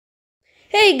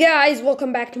Hey guys,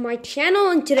 welcome back to my channel,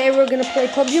 and today we're gonna play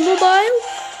PUBG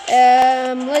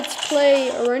Mobile. Let's play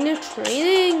Arena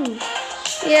Training.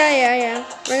 Yeah.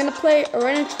 We're gonna play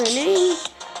Arena Training.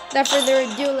 Without further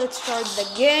ado, let's start the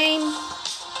game.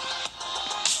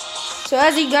 So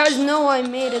as you guys know, I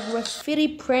made a graffiti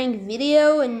prank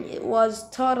video, and it was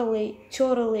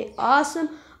totally awesome.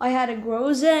 I had a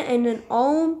Groza and an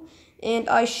Ohm, and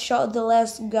I shot the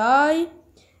last guy.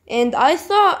 And I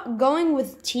thought going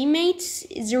with teammates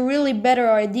is a really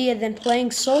better idea than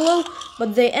playing solo,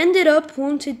 but they ended up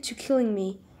wanted to killing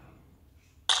me.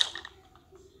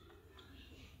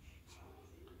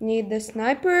 Need the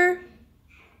sniper.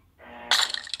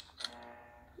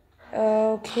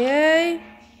 Okay.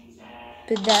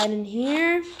 Put that in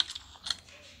here.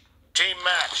 Team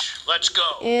match, let's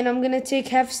go. And I'm gonna take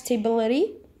half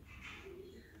stability.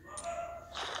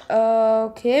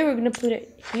 Okay, we're gonna put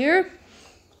it here.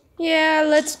 Yeah,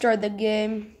 let's start the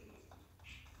game.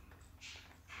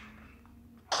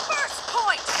 First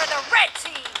point for the red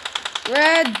team.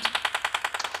 Red.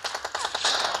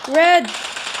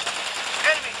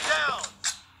 Enemy down.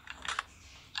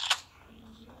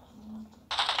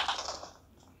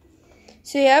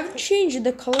 See, I've changed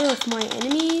the color of my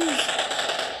enemies,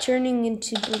 turning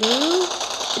into blue.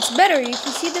 It's better. You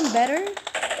can see them better.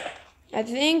 I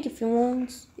think if you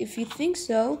think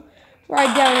so,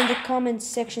 write down in the comments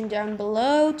section down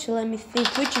below to let me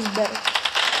think which is better.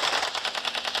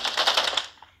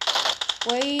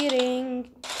 Waiting.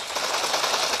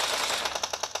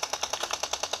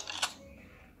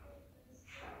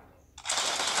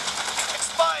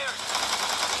 Expired.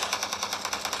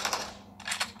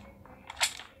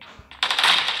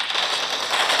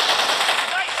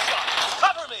 Nice shot.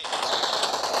 Cover me.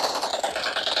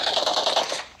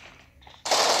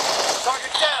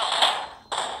 Target down.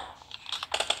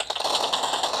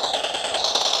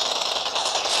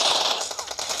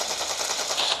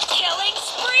 Killing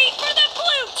spree for the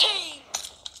blue team.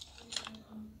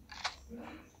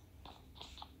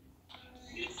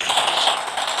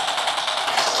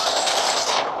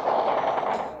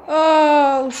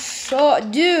 Oh,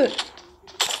 shot, dude.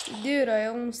 Dude, I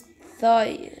almost thought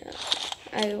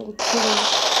I will kill him.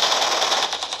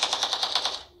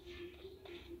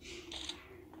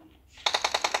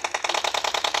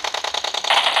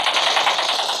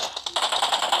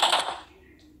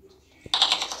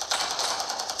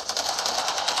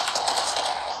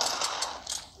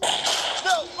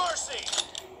 No mercy.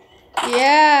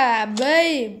 Yeah,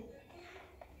 babe.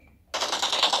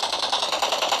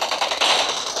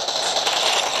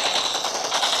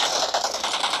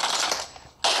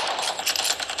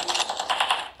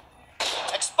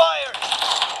 Expired.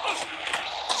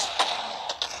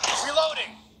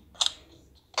 Reloading.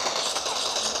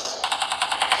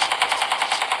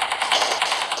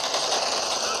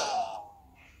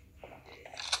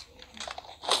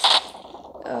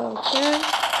 Okay.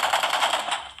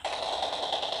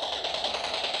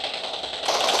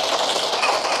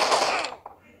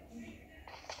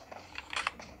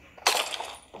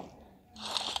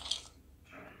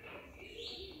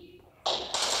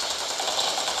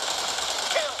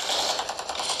 Kill.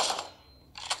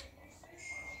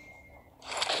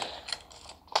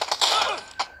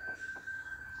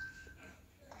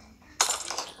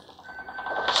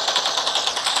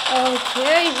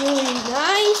 Okay, really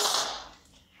nice.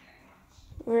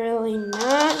 Really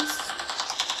nice.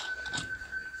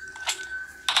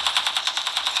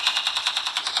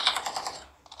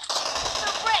 The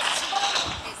red team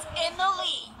is in the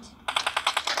lead.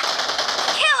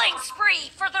 Killing spree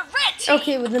for the red team.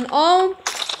 Okay, with an arm,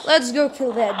 let's go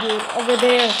kill that dude over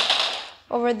there.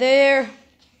 Over there.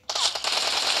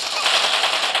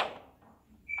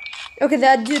 Okay,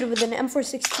 that dude with an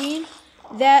M416.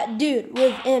 That dude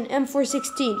with an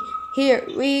M416. Here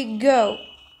we go.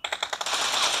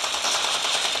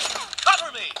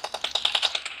 Cover me.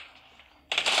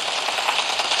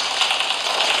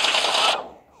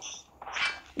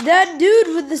 That dude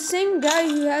with the same guy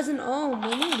who has an arm.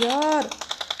 Oh my god.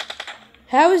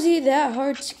 How is he that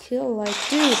hard to kill? Like,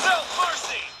 dude, No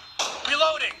mercy.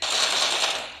 Reloading.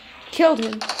 killed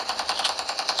him.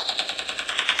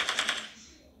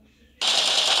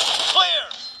 Clear.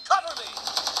 Cover me.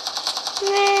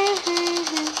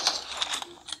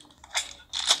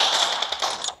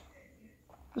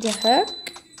 The heck?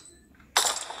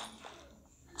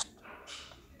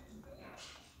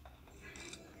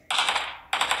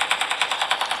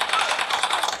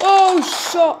 Oh,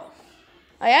 shot.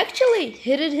 I actually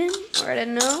hit him, or I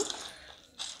don't know.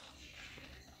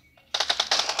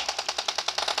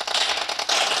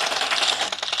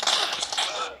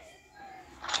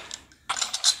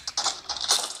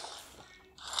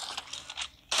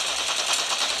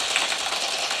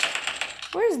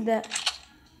 Where's that?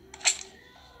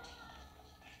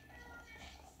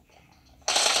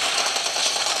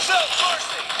 No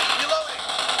mercy! Reloading!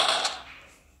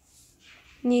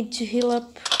 Need to heal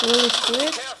up really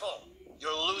quick. Careful!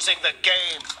 You're losing the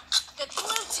game! The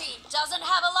blue team doesn't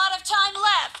have a lot of time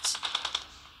left.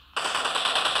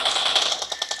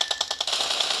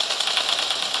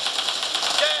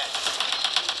 Dead!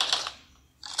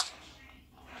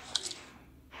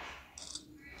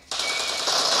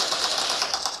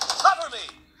 Cover me!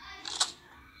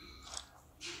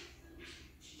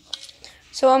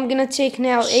 So I'm gonna take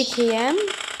now AKM.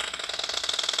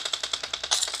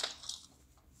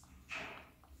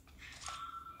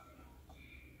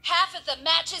 Half of the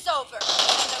match is over, and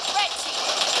the red team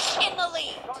is in the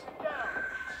lead. Target down!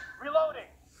 Reloading!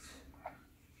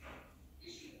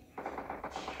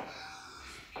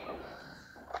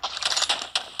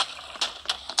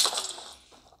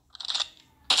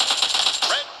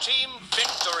 Red team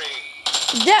victory!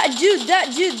 That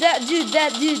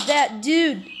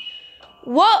dude.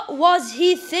 What was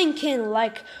he thinking?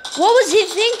 Like, what was he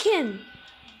thinking?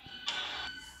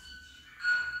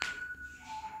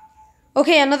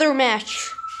 Okay, another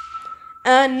match.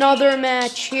 Another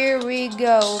match. Here we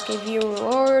go. Okay, view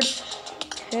reward.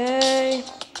 Okay.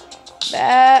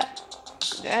 That.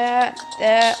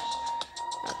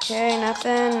 Okay,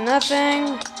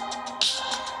 nothing.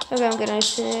 Okay, I'm gonna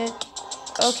sit.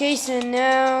 Okay, so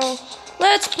now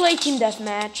let's play team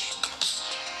deathmatch.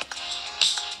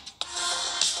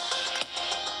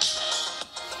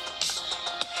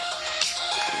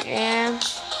 Yeah.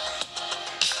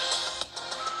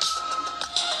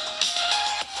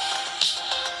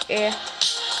 Yeah,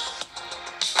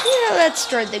 let's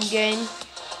start the game.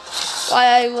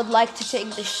 I would like to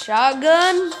take the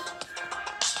shotgun.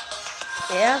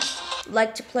 Yeah,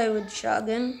 like to play with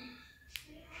shotgun.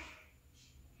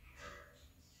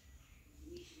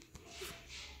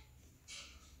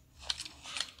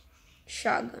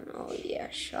 Shotgun, oh yeah,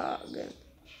 shotgun.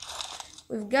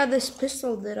 We've got this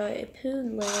pistol that I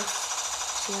put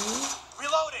last time.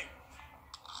 Reloading!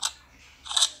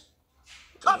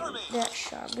 Cover me! That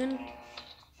shotgun.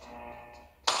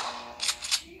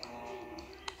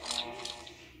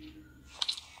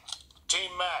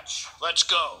 Team match, let's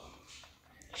go!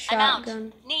 I'm out.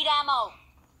 Shotgun. Need ammo.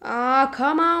 Ah,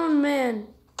 come on, man.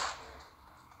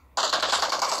 First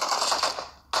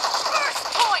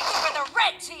point for the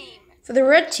red team. For the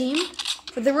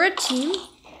red team. The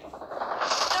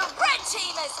red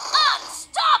team is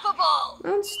unstoppable.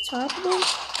 Unstoppable.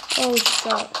 Oh,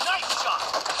 stop. Nice shot!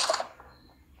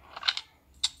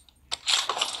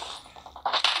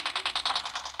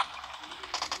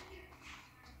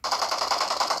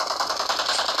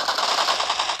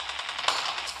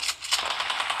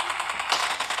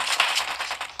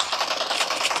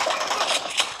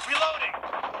 Reloading!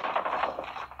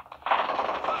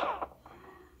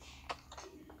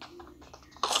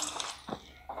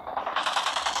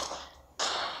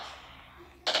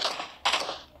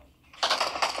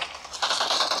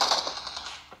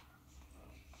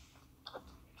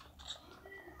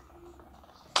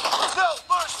 No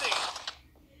mercy!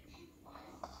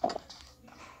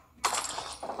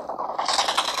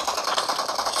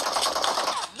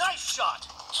 Nice shot!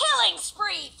 Killing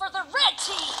spree for the red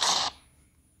team.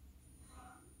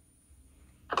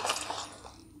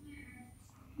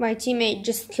 My teammate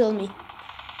just killed me.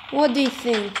 What do you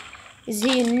think? Is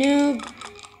he a noob?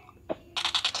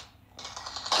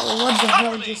 Or what the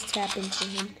hell just happened to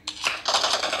him?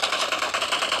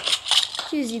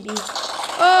 QZB.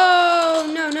 Oh,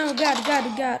 no, got it.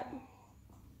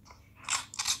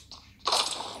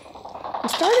 I'm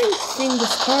starting to think the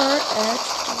Scar X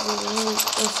is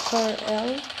the Scar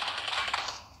L.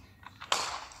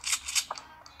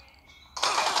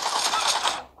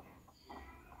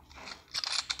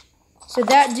 So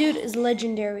that dude is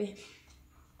legendary.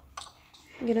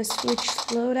 I'm gonna switch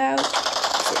loadout.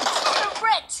 The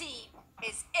red team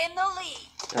is in the lead.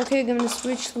 Okay, I'm gonna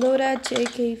switch loadout to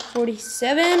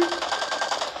AK-47.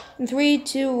 In 3,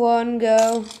 2, 1,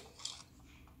 go.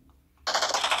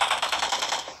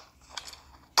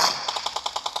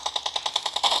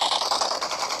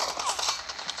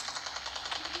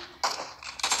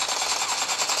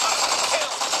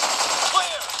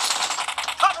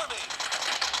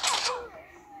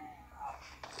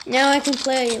 Now I can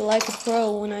play like a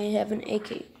pro when I have an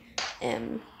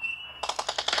AKM.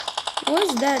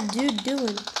 What's that dude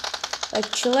doing?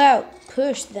 Like, chill out.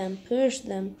 Push them.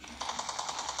 Killing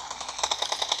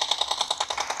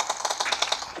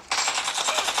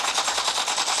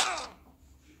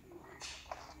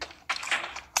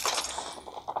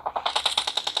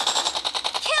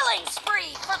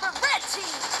spree for the red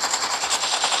team.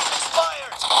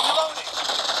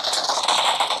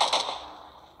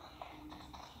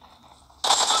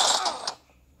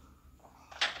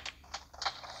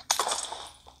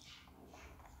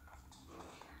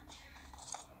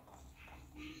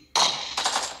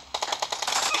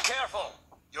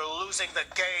 losing the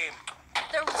game.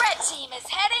 The red team is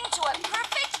heading to a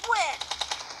perfect win.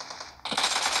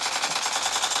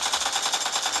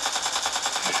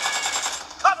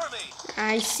 Cover me.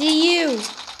 I see you.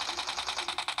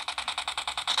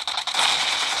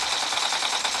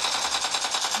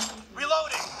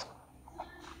 Reloading.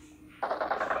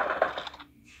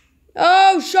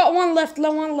 Oh, shot one left,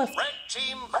 one left. Red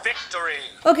team victory.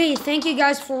 Okay, thank you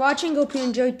guys for watching. Hope you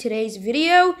enjoyed today's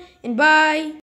video, and bye.